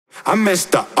I miss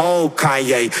the old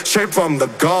Kanye, straight from the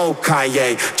gold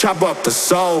Kanye. Chop up the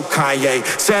soul Kanye,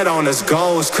 set on his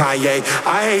goals Kanye.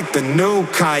 I hate the new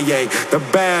Kanye, the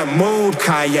bad mood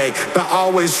Kanye, the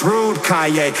always rude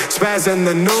Kanye, spaz in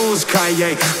the news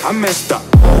Kanye. I miss the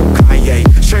old Kanye,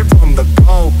 straight from the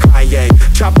gold Kanye.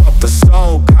 Chop up the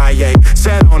soul Kanye,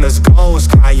 set on his goals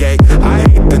Kanye. I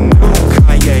hate the new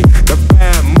Kanye, the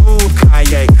bad mood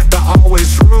Kanye, the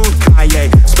always rude Kanye,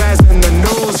 spaz in the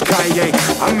news Kanye.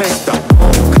 I miss the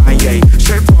old Kanye,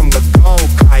 straight from the gold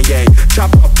Kanye.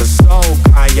 Chop up the soul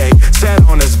Kanye, set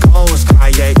on his goals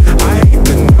Kanye. I hate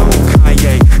the new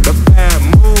Kanye, the bad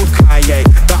mood Kanye,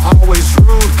 the always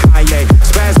rude Kanye,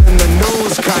 spaz in the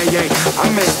news Kanye. I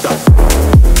miss the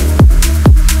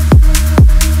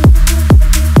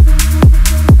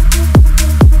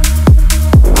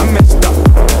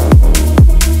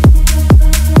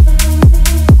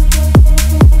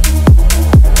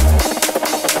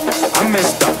I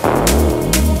messed up.